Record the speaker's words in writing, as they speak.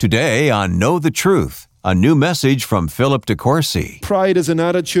Today on Know the Truth, a new message from Philip De Courcy. Pride is an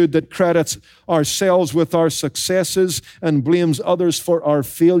attitude that credits ourselves with our successes and blames others for our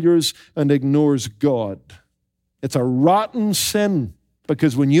failures and ignores God. It's a rotten sin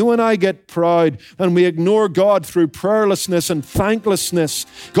because when you and I get proud and we ignore God through prayerlessness and thanklessness,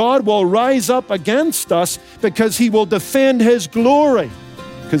 God will rise up against us because He will defend His glory,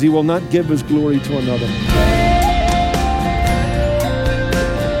 because He will not give His glory to another.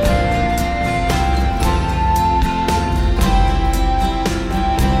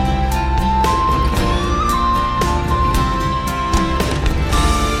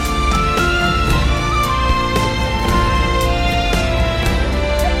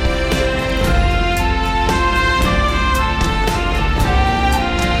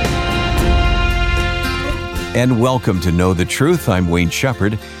 And welcome to Know the Truth. I'm Wayne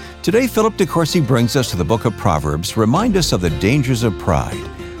Shepherd. Today, Philip De Courcy brings us to the book of Proverbs, remind us of the dangers of pride.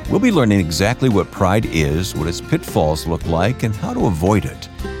 We'll be learning exactly what pride is, what its pitfalls look like, and how to avoid it.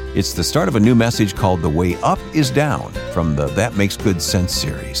 It's the start of a new message called The Way Up is Down from the That Makes Good Sense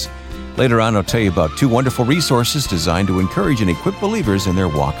series. Later on, I'll tell you about two wonderful resources designed to encourage and equip believers in their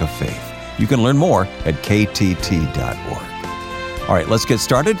walk of faith. You can learn more at ktt.org. All right, let's get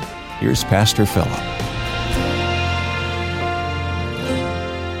started. Here's Pastor Philip.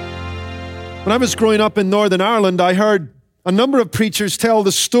 When I was growing up in Northern Ireland, I heard a number of preachers tell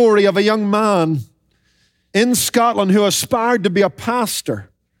the story of a young man in Scotland who aspired to be a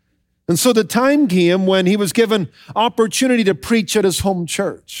pastor. And so the time came when he was given opportunity to preach at his home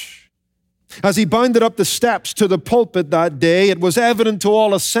church. As he bounded up the steps to the pulpit that day, it was evident to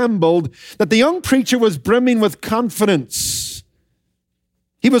all assembled that the young preacher was brimming with confidence.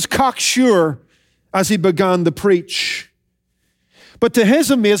 He was cocksure as he began to preach. But to his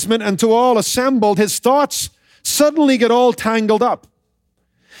amazement and to all assembled, his thoughts suddenly got all tangled up.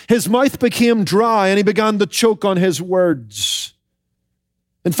 His mouth became dry and he began to choke on his words.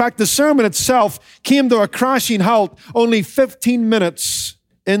 In fact, the sermon itself came to a crashing halt only 15 minutes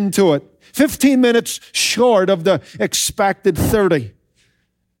into it. 15 minutes short of the expected 30.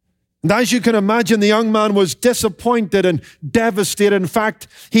 And as you can imagine, the young man was disappointed and devastated. In fact,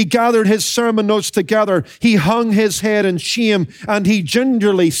 he gathered his sermon notes together. He hung his head in shame and he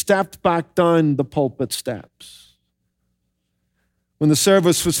gingerly stepped back down the pulpit steps. When the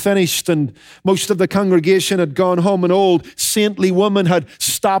service was finished and most of the congregation had gone home, an old saintly woman had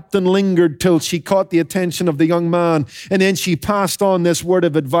stopped and lingered till she caught the attention of the young man. And then she passed on this word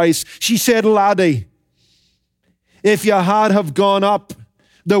of advice. She said, "Laddie, if you had have gone up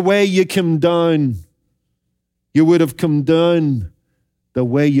the way you came down, you would have come down the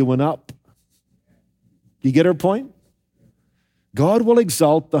way you went up." You get her point? God will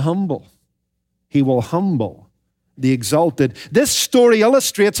exalt the humble. He will humble the exalted. This story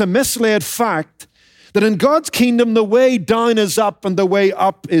illustrates a misled fact that in God's kingdom, the way down is up and the way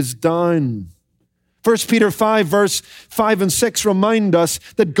up is down. 1 Peter 5, verse 5 and 6 remind us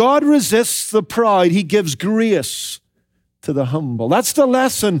that God resists the proud. He gives grace to the humble. That's the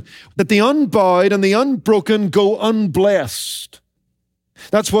lesson, that the unbowed and the unbroken go unblessed.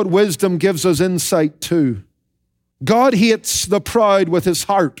 That's what wisdom gives us insight to. God hates the proud with His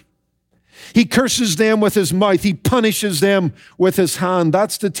heart. He curses them with His mouth. He punishes them with His hand.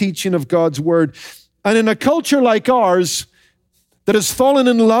 That's the teaching of God's word. And in a culture like ours that has fallen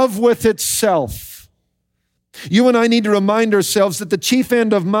in love with itself, you and I need to remind ourselves that the chief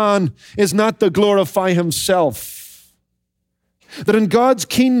end of man is not to glorify himself. That in God's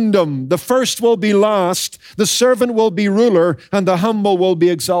kingdom, the first will be last, the servant will be ruler, and the humble will be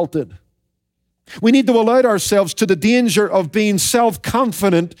exalted. We need to alert ourselves to the danger of being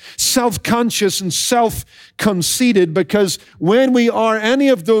self-confident, self-conscious, and self-conceited, because when we are any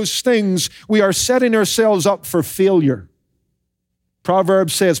of those things, we are setting ourselves up for failure.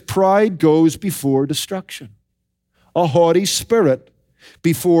 Proverbs says, pride goes before destruction, a haughty spirit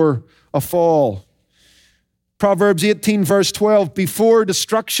before a fall. Proverbs 18, verse 12, before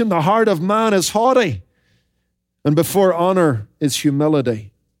destruction, the heart of man is haughty, and before honor is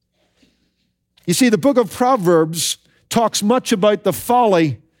humility. You see, the book of Proverbs talks much about the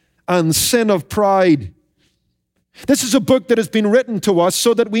folly and sin of pride. This is a book that has been written to us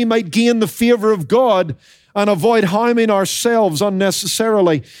so that we might gain the favor of God and avoid harming ourselves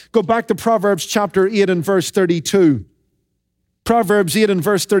unnecessarily. Go back to Proverbs chapter 8 and verse 32. Proverbs 8 and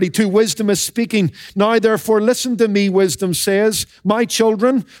verse 32, wisdom is speaking. Now therefore listen to me, wisdom says, my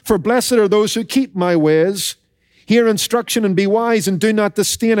children, for blessed are those who keep my ways. Hear instruction and be wise and do not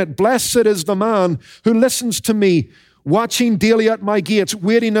disdain it. Blessed is the man who listens to me watching daily at my gates,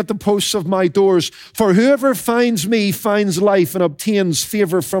 waiting at the posts of my doors. For whoever finds me finds life and obtains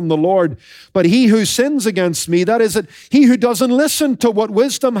favor from the Lord. But he who sins against me, that is, he who doesn't listen to what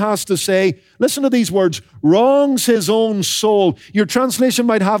wisdom has to say, listen to these words, wrongs his own soul. Your translation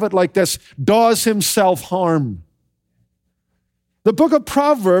might have it like this, does himself harm. The book of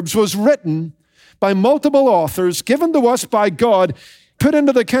Proverbs was written by multiple authors, given to us by God, put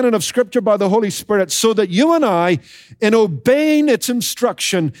into the canon of Scripture by the Holy Spirit, so that you and I, in obeying its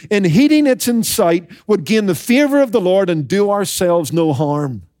instruction, in heeding its insight, would gain the favor of the Lord and do ourselves no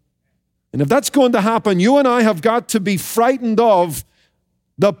harm. And if that's going to happen, you and I have got to be frightened of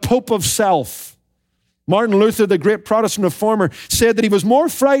the Pope of self. Martin Luther, the great Protestant reformer, said that he was more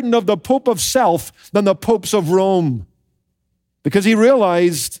frightened of the Pope of self than the popes of Rome, because he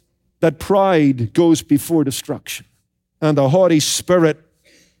realized that pride goes before destruction, and a haughty spirit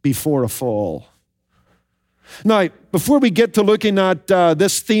before a fall. Now, before we get to looking at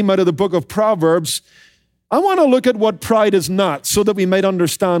this theme out of the book of Proverbs, I want to look at what pride is not, so that we might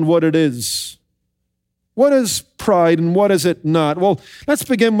understand what it is. What is pride and what is it not? Well, let's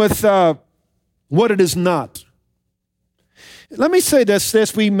begin with what it is not. Let me say this,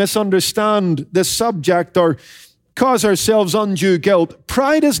 lest we misunderstand this subject or cause ourselves undue guilt.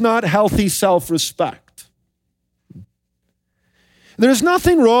 Pride is not healthy self-respect. There's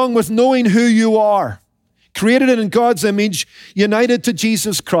nothing wrong with knowing who you are, created in God's image, united to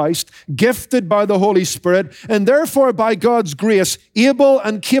Jesus Christ, gifted by the Holy Spirit, and therefore by God's grace, able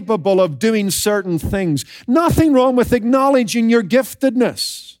and capable of doing certain things. Nothing wrong with acknowledging your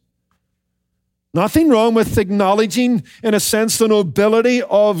giftedness. Nothing wrong with acknowledging, in a sense, the nobility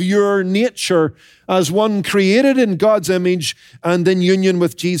of your nature as one created in God's image and in union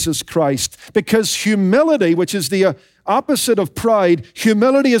with Jesus Christ. Because humility, which is the opposite of pride,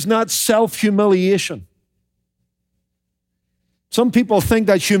 humility is not self-humiliation. Some people think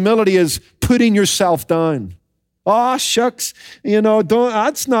that humility is putting yourself down. Oh, shucks,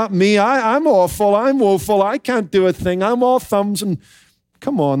 that's not me. I'm awful. I'm woeful. I can't do a thing. I'm all thumbs and...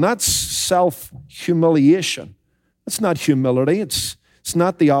 Come on, that's self-humiliation. That's not humility. It's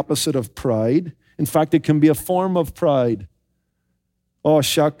not the opposite of pride. In fact, it can be a form of pride. Oh,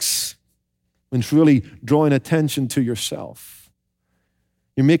 shucks. It's really drawing attention to yourself.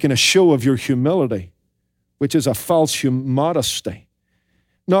 You're making a show of your humility, which is a false modesty.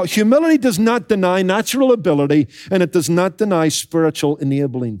 Now, humility does not deny natural ability, and it does not deny spiritual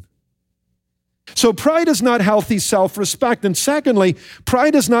enabling. So pride is not healthy self-respect. And secondly,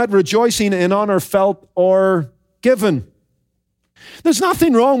 pride is not rejoicing in honor felt or given. There's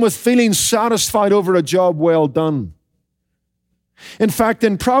nothing wrong with feeling satisfied over a job well done. In fact,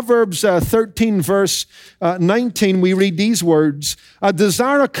 in Proverbs 13, verse 19, we read these words, "A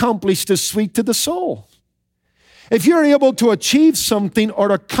desire accomplished is sweet to the soul." If you're able to achieve something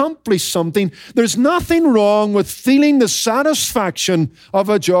or accomplish something, there's nothing wrong with feeling the satisfaction of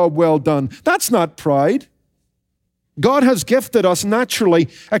a job well done. That's not pride. God has gifted us naturally,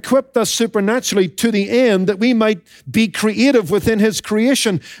 equipped us supernaturally to the end that we might be creative within His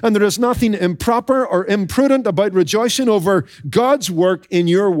creation. And there is nothing improper or imprudent about rejoicing over God's work in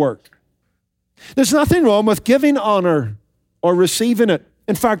your work. There's nothing wrong with giving honor or receiving it.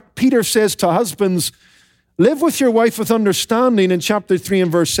 In fact, Peter says to husbands, live with your wife with understanding in chapter 3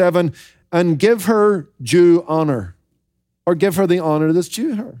 and verse 7, and give her due honor, or give her the honor that's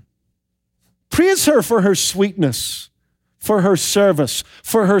due her. Praise her for her sweetness, for her service,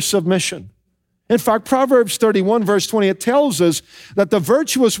 for her submission. In fact, Proverbs 31 verse 20, it tells us that the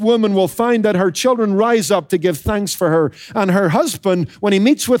virtuous woman will find that her children rise up to give thanks for her. And her husband, when he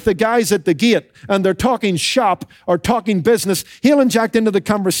meets with the guys at the gate and they're talking shop or talking business, he'll inject into the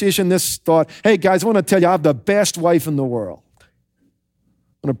conversation this thought, hey guys, I want to tell you, I have the best wife in the world.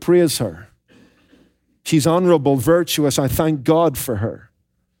 I want to praise her. She's honorable, virtuous. I thank God for her.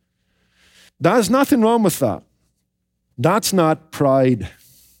 There's nothing wrong with that. That's not pride.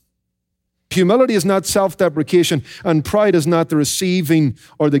 Humility is not self-deprecation, and pride is not the receiving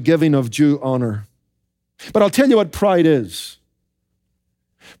or the giving of due honor. But I'll tell you what pride is.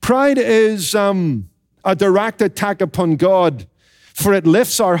 Pride is a direct attack upon God, for it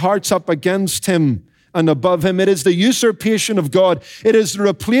lifts our hearts up against Him and above Him. It is the usurpation of God. It is the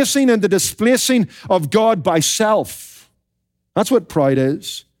replacing and the displacing of God by self. That's what pride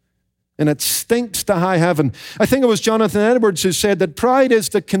is. And it stinks to high heaven. I think it was Jonathan Edwards who said that pride is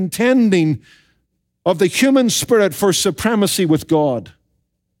the contending of the human spirit for supremacy with God.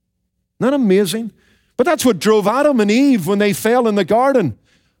 Isn't that amazing? But that's what drove Adam and Eve when they fell in the garden,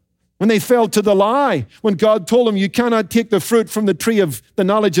 when they fell to the lie, when God told them, you cannot take the fruit from the tree of the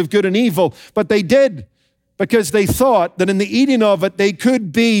knowledge of good and evil. But they did, because they thought that in the eating of it, they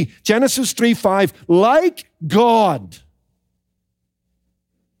could be, Genesis 3:5, like God.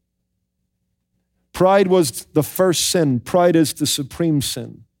 Pride was the first sin. Pride is the supreme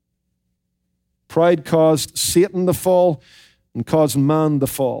sin. Pride caused Satan to fall and caused man to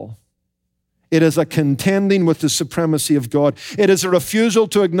fall. It is a contending with the supremacy of God. It is a refusal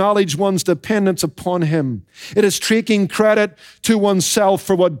to acknowledge one's dependence upon Him. It is taking credit to oneself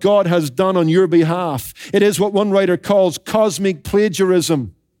for what God has done on your behalf. It is what one writer calls cosmic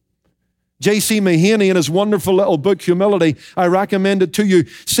plagiarism. J.C. Mahaney, in his wonderful little book, Humility, I recommend it to you,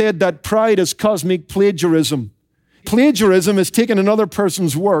 said that pride is cosmic plagiarism. Plagiarism is taking another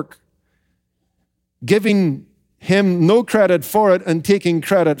person's work, giving him no credit for it, and taking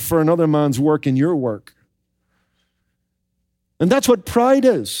credit for another man's work in your work. And that's what pride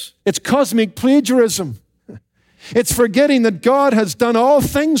is. It's cosmic plagiarism. It's forgetting that God has done all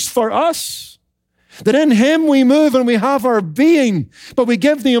things for us, that in Him we move and we have our being, but we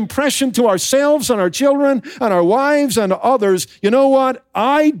give the impression to ourselves and our children and our wives and others, you know what?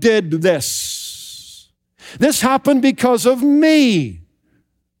 I did this. This happened because of me.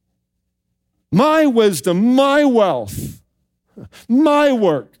 My wisdom, my wealth, my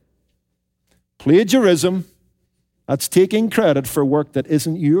work. Plagiarism, that's taking credit for work that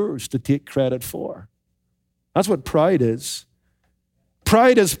isn't yours to take credit for. That's what pride is.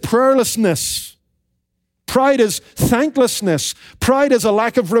 Pride is prayerlessness. Pride is thanklessness. Pride is a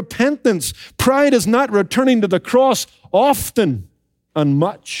lack of repentance. Pride is not returning to the cross often and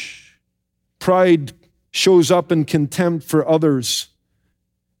much. Pride shows up in contempt for others,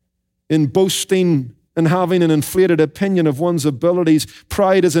 in boasting and having an inflated opinion of one's abilities.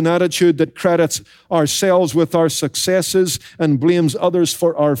 Pride is an attitude that credits ourselves with our successes and blames others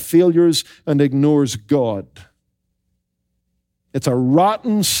for our failures and ignores God. It's a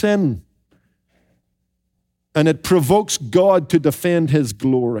rotten sin, and it provokes God to defend His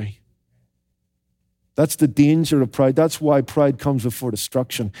glory. That's the danger of pride. That's why pride comes before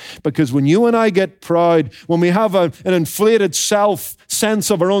destruction. Because when you and I get pride, when we have an inflated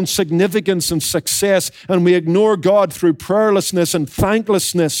sense of our own significance and success, and we ignore God through prayerlessness and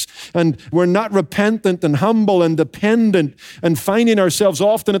thanklessness, and we're not repentant and humble and dependent, and finding ourselves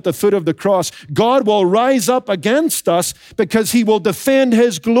often at the foot of the cross, God will rise up against us because He will defend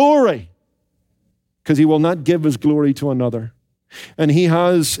His glory, because He will not give His glory to another. And He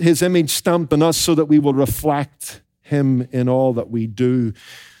has His image stamped on us so that we will reflect Him in all that we do.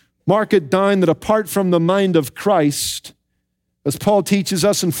 Mark it down that apart from the mind of Christ, as Paul teaches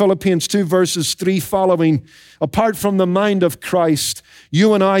us in Philippians 2 verses 3 following, apart from the mind of Christ,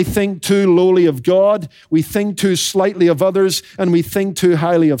 you and I think too lowly of God, we think too slightly of others, and we think too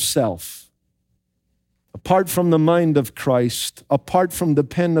highly of self. Apart from the mind of Christ, apart from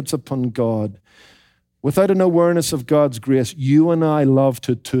dependence upon God, without an awareness of God's grace, you and I love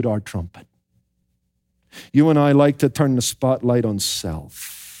to toot our trumpet. You and I like to turn the spotlight on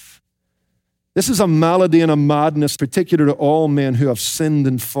self. This is a malady and a madness particular to all men who have sinned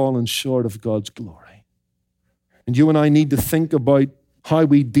and fallen short of God's glory. And you and I need to think about how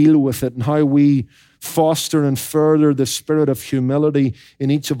we deal with it and how we foster and further the spirit of humility in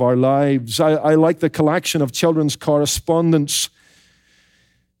each of our lives. I like the collection of children's correspondence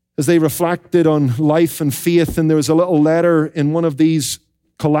as they reflected on life and faith. And there was a little letter in one of these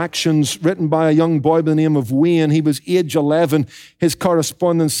collections written by a young boy by the name of Wayne. He was age 11. His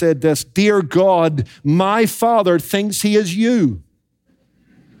correspondent said this: "Dear God, my father thinks he is you.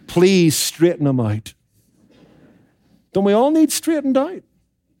 Please straighten him out." Don't we all need straightened out?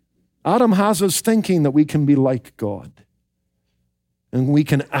 Adam has us thinking that we can be like God and we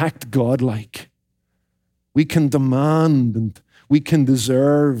can act God-like. We can demand and we can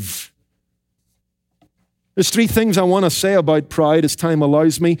deserve. There's three things I want to say about pride as time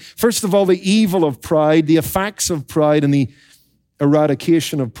allows me. First of all, the evil of pride, the effects of pride, and the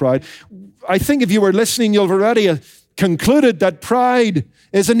eradication of pride. I think if you were listening, you've already concluded that pride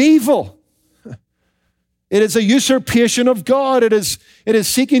is an evil. It is a usurpation of God. It is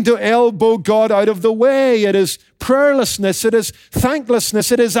seeking to elbow God out of the way. It is prayerlessness. It is thanklessness.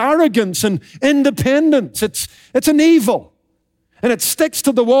 It is arrogance and independence. It's an evil. And it sticks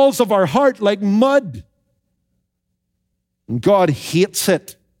to the walls of our heart like mud. And God hates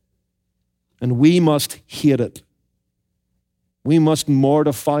it. And we must hate it. We must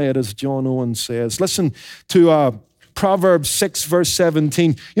mortify it, as John Owen says. Listen to Proverbs 6, verse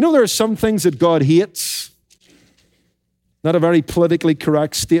 17. You know, there are some things that God hates. Not a very politically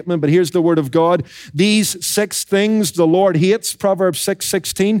correct statement, but here's the word of God. These 6 things the Lord hates, Proverbs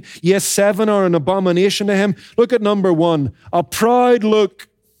 6:16. Yes, 7 are an abomination to Him. Look at number 1, a proud look.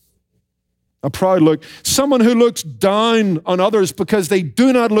 A proud look. Someone who looks down on others because they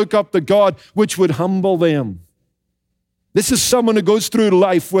do not look up to God, which would humble them. This is someone who goes through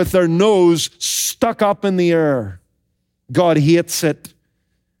life with their nose stuck up in the air. God hates it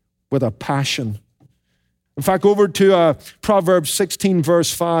with a passion. In fact, over to Proverbs 16,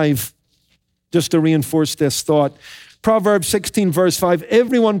 verse 5, just to reinforce this thought. Proverbs 16, verse 5,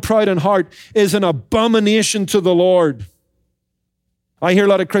 everyone proud in heart is an abomination to the Lord. I hear a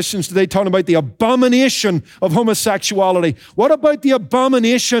lot of Christians today talking about the abomination of homosexuality. What about the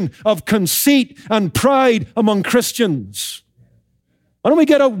abomination of conceit and pride among Christians? Why don't we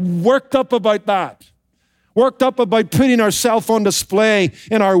get worked up about that? Worked up about putting ourselves on display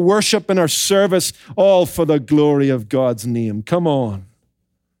in our worship and our service, all for the glory of God's name. Come on.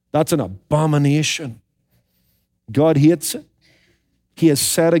 That's an abomination. God hates it. He is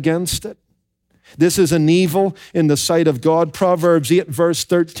set against it. This is an evil in the sight of God. Proverbs 8, verse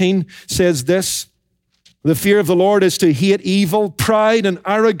 13 says this, the fear of the Lord is to hate evil, pride and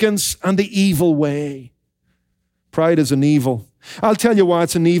arrogance and the evil way. Pride is an evil. I'll tell you why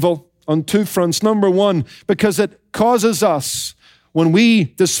it's an evil on two fronts. Number one, because it causes us, when we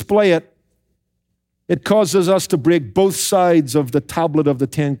display it, it causes us to break both sides of the tablet of the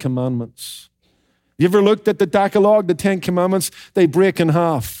Ten Commandments. You ever looked at the Decalogue, the Ten Commandments? They break in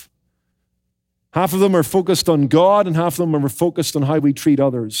half. Half of them are focused on God and half of them are focused on how we treat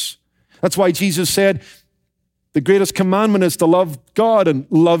others. That's why Jesus said the greatest commandment is to love God and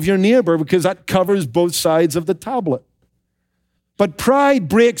love your neighbor, because that covers both sides of the tablet. But pride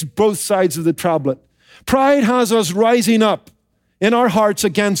breaks both sides of the tablet. Pride has us rising up in our hearts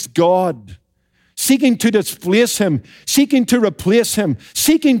against God, seeking to displace Him, seeking to replace Him,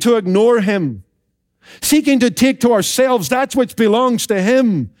 seeking to ignore Him, seeking to take to ourselves that which belongs to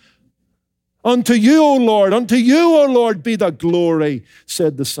Him. Unto you, O Lord, unto you, O Lord, be the glory,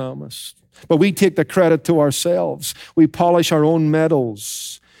 said the psalmist. But we take the credit to ourselves. We polish our own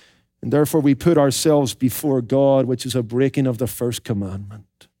medals. And therefore we put ourselves before God, which is a breaking of the first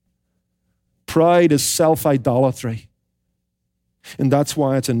commandment. Pride is self-idolatry. And that's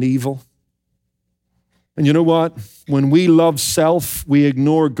why it's an evil. And you know what? When we love self, we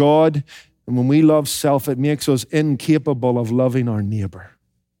ignore God. And when we love self, it makes us incapable of loving our neighbor.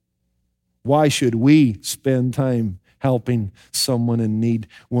 Why should we spend time helping someone in need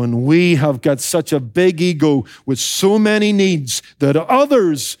when we have got such a big ego with so many needs that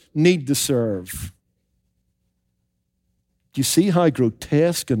others need to serve? Do you see how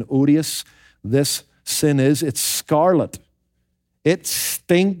grotesque and odious this sin is? It's scarlet. It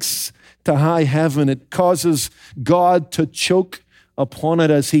stinks to high heaven. It causes God to choke upon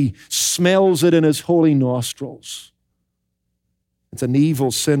it as He smells it in His holy nostrils. It's an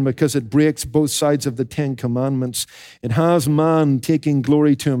evil sin because it breaks both sides of the Ten Commandments. It has man taking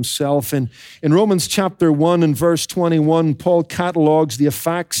glory to himself. In Romans chapter 1 and verse 21, Paul catalogues the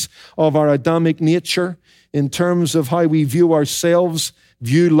effects of our Adamic nature in terms of how we view ourselves,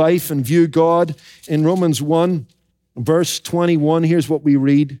 view life, and view God. In Romans 1, verse 21, here's what we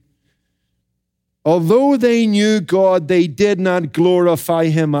read. Although they knew God, they did not glorify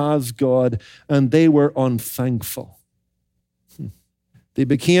Him as God, and they were unthankful. They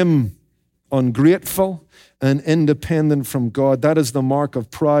became ungrateful and independent from God. That is the mark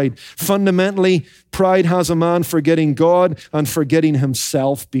of pride. Fundamentally, pride has a man forgetting God and forgetting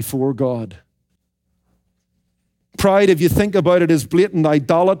himself before God. Pride, if you think about it, is blatant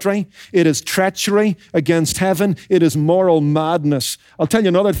idolatry. It is treachery against heaven. It is moral madness. I'll tell you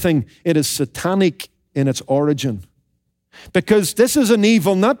another thing. It is satanic in its origin. Because this is an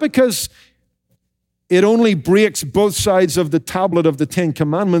evil, not because it only breaks both sides of the tablet of the Ten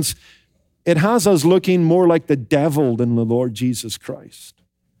Commandments. It has us looking more like the devil than the Lord Jesus Christ.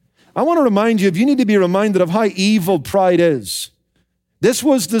 I want to remind you, if you need to be reminded of how evil pride is, this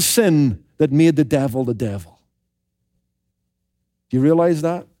was the sin that made the devil the devil. Do you realize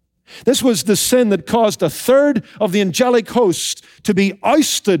that? This was the sin that caused a third of the angelic host to be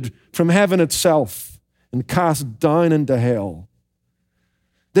ousted from heaven itself and cast down into hell.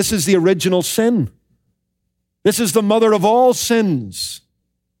 This is the original sin. This is the mother of all sins,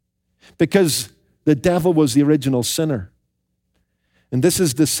 because the devil was the original sinner. And this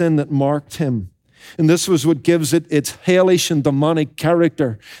is the sin that marked him. And this was what gives it its hellish and demonic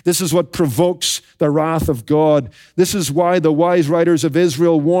character. This is what provokes the wrath of God. This is why the wise writers of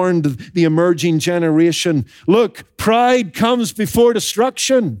Israel warned the emerging generation, look, pride comes before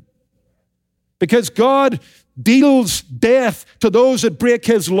destruction, because God deals death to those that break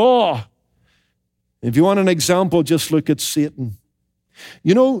His law. If you want an example, just look at Satan.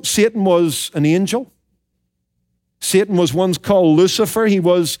 You know, Satan was an angel. Satan was once called Lucifer. He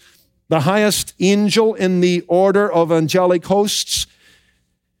was the highest angel in the order of angelic hosts.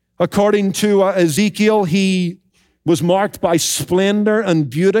 According to Ezekiel, he was marked by splendor and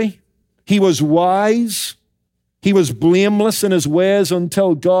beauty. He was wise. He was blameless in his ways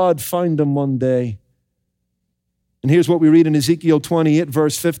until God found him one day. And here's what we read in Ezekiel 28,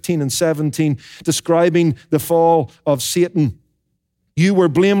 verse 15 and 17, describing the fall of Satan. You were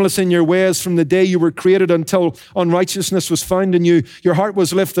blameless in your ways from the day you were created until unrighteousness was found in you. Your heart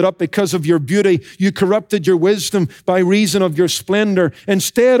was lifted up because of your beauty. You corrupted your wisdom by reason of your splendor.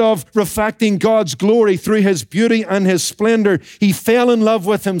 Instead of reflecting God's glory through his beauty and his splendor, he fell in love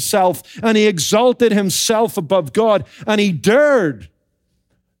with himself and he exalted himself above God and he dared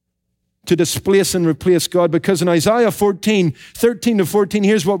to displace and replace God, because in Isaiah 14, 13 to 14,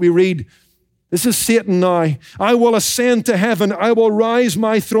 here's what we read. This is Satan now. I will ascend to heaven. I will rise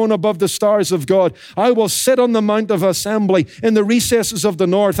my throne above the stars of God. I will sit on the mount of assembly in the recesses of the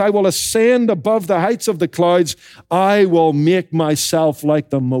north. I will ascend above the heights of the clouds. I will make myself like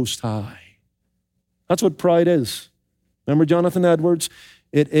the Most High. That's what pride is. Remember Jonathan Edwards?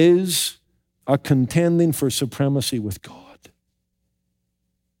 It is a contending for supremacy with God.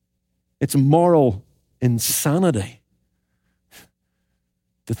 It's moral insanity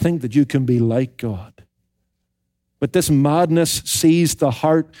to think that you can be like God. But this madness seized the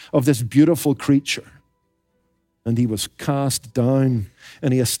heart of this beautiful creature, and he was cast down,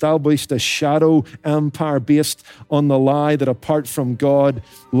 and he established a shadow empire based on the lie that apart from God,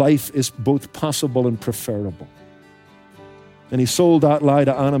 life is both possible and preferable. And he sold that lie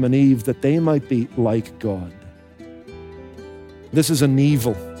to Adam and Eve that they might be like God. This is an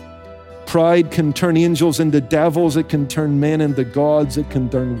evil. Pride can turn angels into devils. It can turn men into gods. It can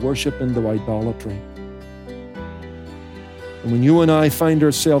turn worship into idolatry. And when you and I find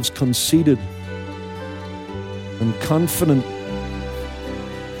ourselves conceited and confident,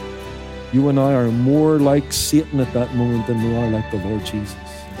 you and I are more like Satan at that moment than we are like the Lord Jesus.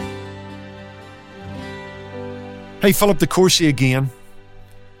 Hey, Philip De Courcy again.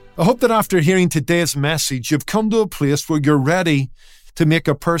 I hope that after hearing today's message, you've come to a place where you're ready to make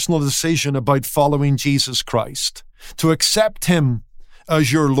a personal decision about following Jesus Christ, to accept him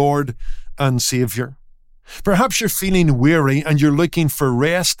as your Lord and Savior. Perhaps you're feeling weary and you're looking for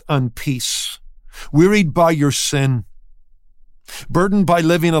rest and peace, wearied by your sin, burdened by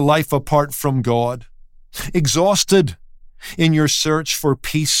living a life apart from God, exhausted in your search for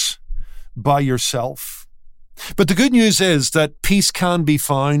peace by yourself. But the good news is that peace can be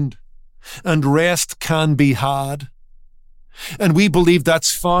found and rest can be had. And we believe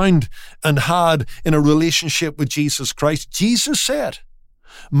that's found and had in a relationship with Jesus Christ. Jesus said,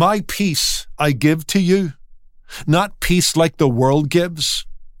 "My peace I give to you, not peace like the world gives."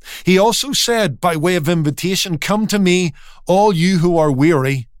 He also said, by way of invitation, "Come to me, all you who are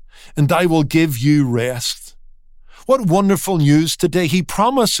weary, and I will give you rest." What wonderful news today. He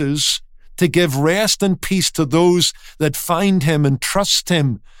promises to give rest and peace to those that find him and trust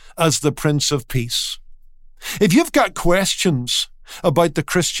him as the Prince of Peace. If you've got questions about the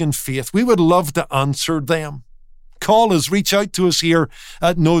Christian faith, we would love to answer them. Call us, reach out to us here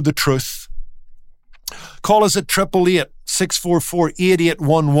at Know the Truth. Call us at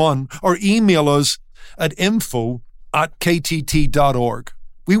 888-644-8811 or email us at info@ktt.org.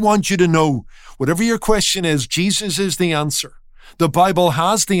 We want you to know, whatever your question is, Jesus is the answer. The Bible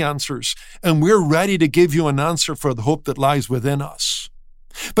has the answers, and we're ready to give you an answer for the hope that lies within us.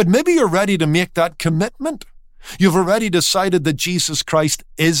 But maybe you're ready to make that commitment. You've already decided that Jesus Christ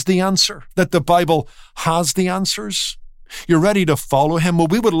is the answer, that the Bible has the answers. You're ready to follow him. Well,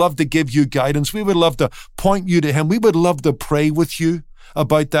 we would love to give you guidance. We would love to point you to him. We would love to pray with you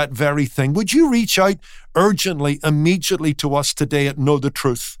about that very thing. Would you reach out urgently, immediately to us today at Know the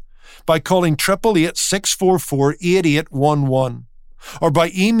Truth by calling 888-644-8811 or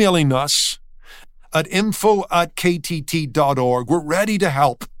by emailing us at info@ktt.org. We're ready to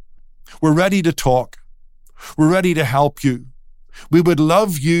help. We're ready to talk. We're ready to help you. We would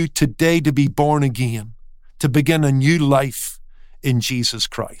love you today to be born again, to begin a new life in Jesus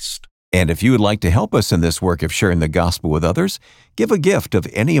Christ. And if you would like to help us in this work of sharing the gospel with others, give a gift of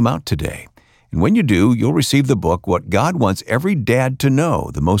any amount today. And when you do, you'll receive the book, What God Wants Every Dad to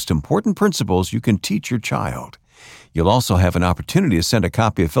Know, the most important principles you can teach your child. You'll also have an opportunity to send a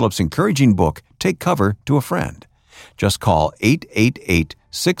copy of Philip's encouraging book, Take Cover, to a friend. Just call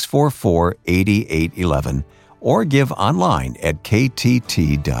 888-644-8811 or give online at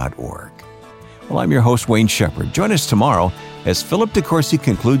ktt.org. Well, I'm your host, Wayne Shepherd. Join us tomorrow as Philip De Courcy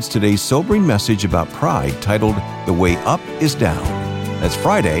concludes today's sobering message about pride titled, The Way Up is Down. That's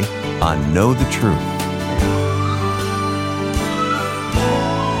Friday on Know the Truth.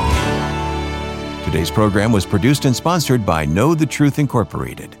 Today's program was produced and sponsored by Know the Truth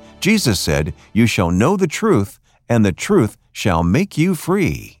Incorporated. Jesus said, "You shall know the truth, and the truth shall make you free."